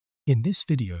In this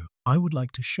video, I would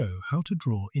like to show how to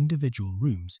draw individual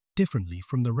rooms differently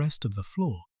from the rest of the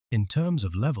floor in terms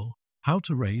of level, how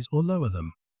to raise or lower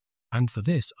them. And for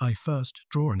this, I first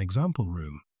draw an example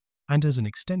room, and as an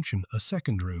extension, a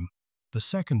second room. The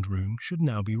second room should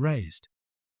now be raised.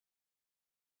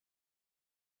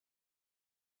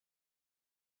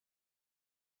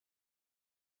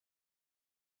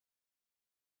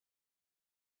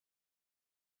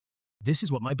 This is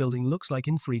what my building looks like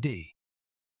in 3D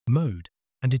mode,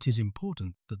 and it is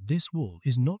important that this wall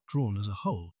is not drawn as a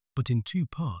whole, but in two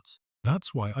parts.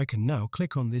 That's why I can now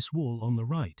click on this wall on the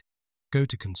right, go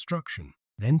to Construction,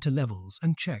 then to Levels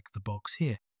and check the box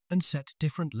here, and set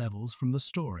different levels from the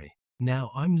story.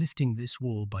 Now I'm lifting this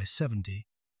wall by 70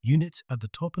 units at the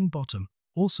top and bottom,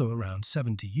 also around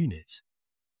 70 units.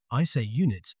 I say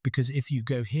units because if you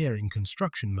go here in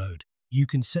construction mode, you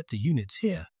can set the units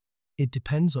here. It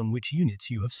depends on which units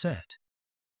you have set.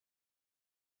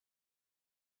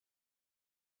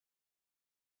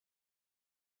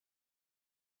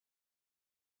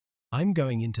 I'm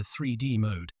going into 3D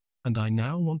mode, and I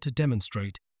now want to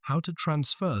demonstrate how to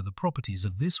transfer the properties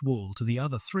of this wall to the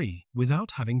other three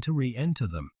without having to re-enter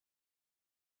them.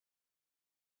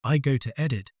 I go to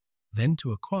Edit, then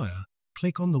to Acquire,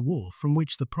 click on the wall from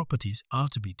which the properties are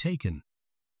to be taken.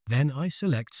 Then I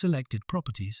select Selected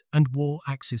Properties and Wall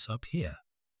Axis up here.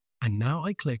 And now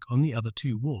I click on the other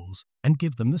two walls and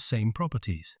give them the same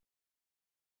properties.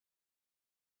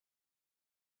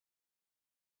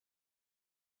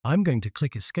 I'm going to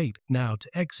click Escape now to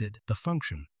exit the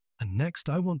function, and next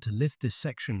I want to lift this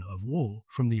section of wall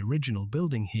from the original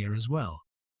building here as well.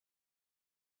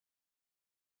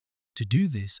 To do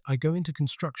this, I go into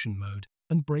construction mode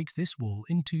and break this wall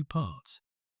in two parts.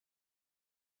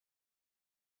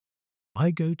 I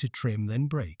go to Trim then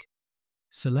Break.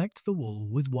 Select the wall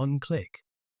with one click.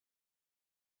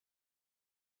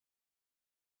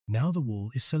 Now the wall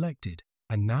is selected,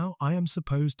 and now I am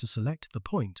supposed to select the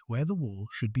point where the wall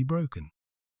should be broken.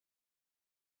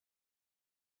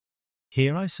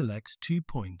 Here I select 2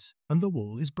 points and the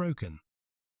wall is broken.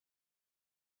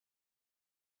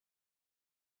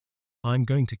 I'm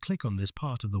going to click on this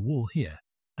part of the wall here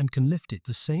and can lift it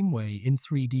the same way in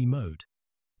 3D mode,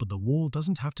 but the wall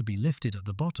doesn't have to be lifted at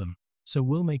the bottom, so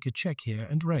we'll make a check here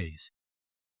and raise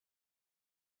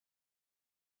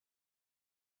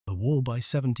the wall by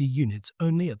 70 units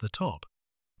only at the top,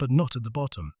 but not at the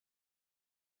bottom.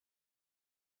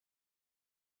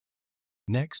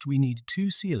 Next, we need two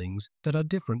ceilings that are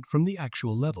different from the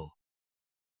actual level.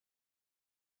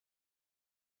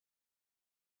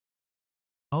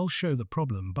 I'll show the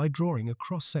problem by drawing a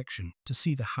cross-section to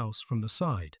see the house from the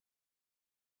side.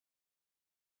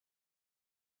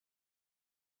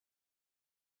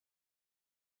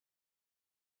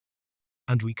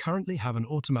 And we currently have an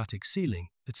automatic ceiling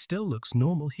that still looks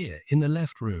normal here in the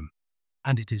left room,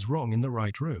 and it is wrong in the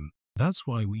right room. That's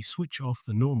why we switch off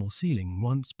the normal ceiling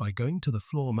once by going to the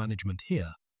floor management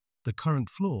here. The current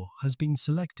floor has been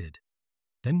selected.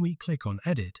 Then we click on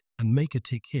Edit and make a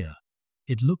tick here.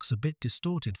 It looks a bit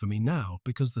distorted for me now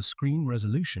because the screen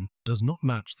resolution does not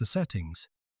match the settings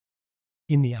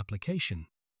in the application.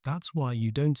 That's why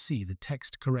you don't see the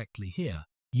text correctly here.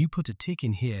 You put a tick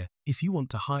in here if you want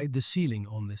to hide the ceiling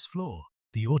on this floor,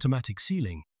 the automatic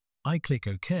ceiling. I click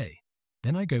OK.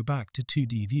 Then I go back to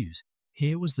 2D views.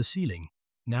 Here was the ceiling.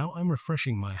 Now I'm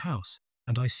refreshing my house,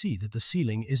 and I see that the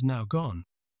ceiling is now gone.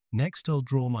 Next I'll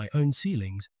draw my own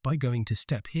ceilings by going to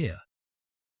Step here.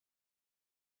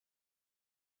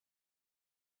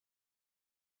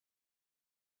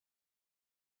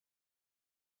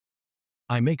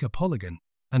 I make a polygon,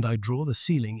 and I draw the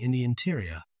ceiling in the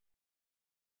interior.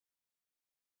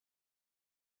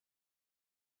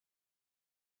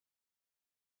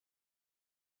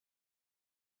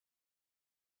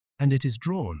 And it is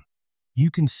drawn.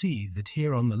 You can see that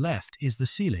here on the left is the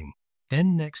ceiling.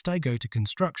 Then next I go to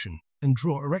Construction and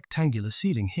draw a rectangular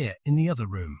ceiling here in the other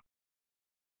room.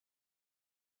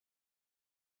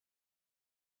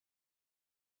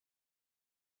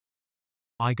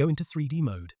 I go into 3D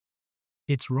mode.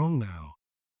 It's wrong now.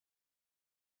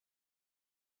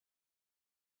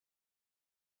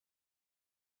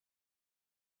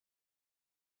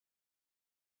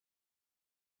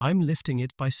 I'm lifting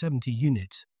it by 70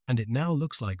 units. And it now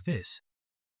looks like this.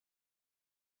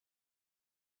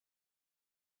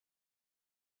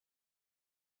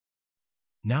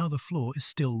 Now the floor is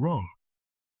still wrong.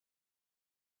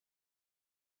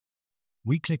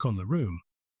 We click on the room,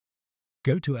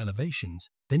 go to Elevations,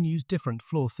 then use different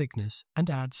floor thickness and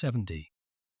add 70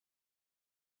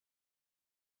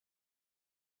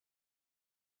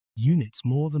 units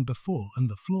more than before, and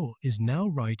the floor is now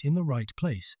right in the right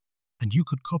place. And you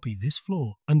could copy this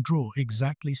floor and draw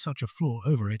exactly such a floor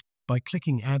over it by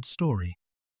clicking Add Story.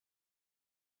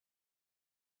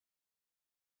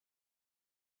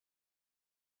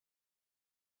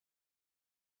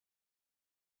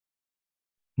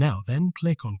 Now then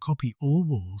click on Copy All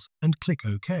Walls and click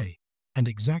OK, and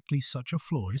exactly such a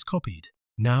floor is copied.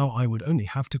 Now I would only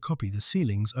have to copy the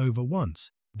ceilings over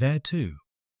once, there too.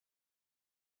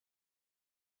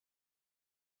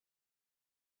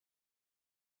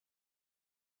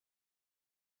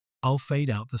 I'll fade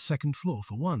out the second floor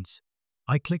for once.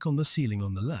 I click on the ceiling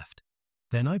on the left.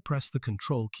 Then I press the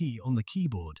Control key on the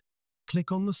keyboard.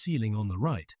 Click on the ceiling on the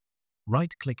right.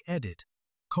 Right-click Edit.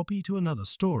 Copy to another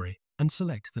story and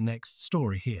select the next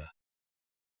story here.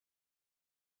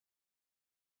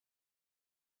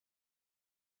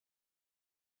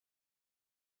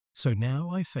 So now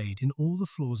I fade in all the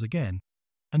floors again,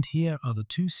 and here are the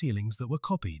two ceilings that were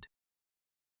copied.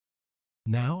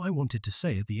 Now I wanted to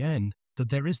say at the end that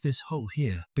there is this hole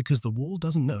here because the wall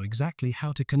doesn't know exactly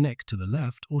how to connect to the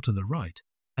left or to the right,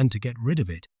 and to get rid of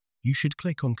it, you should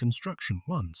click on Construction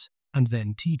once, and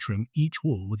then T-trim each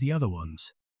wall with the other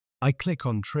ones. I click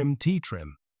on Trim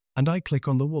T-trim, and I click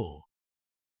on the wall.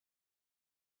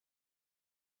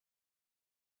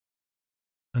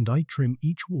 And I trim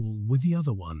each wall with the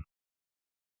other one.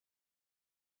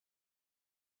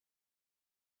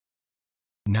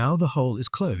 Now the hole is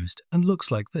closed and looks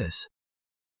like this.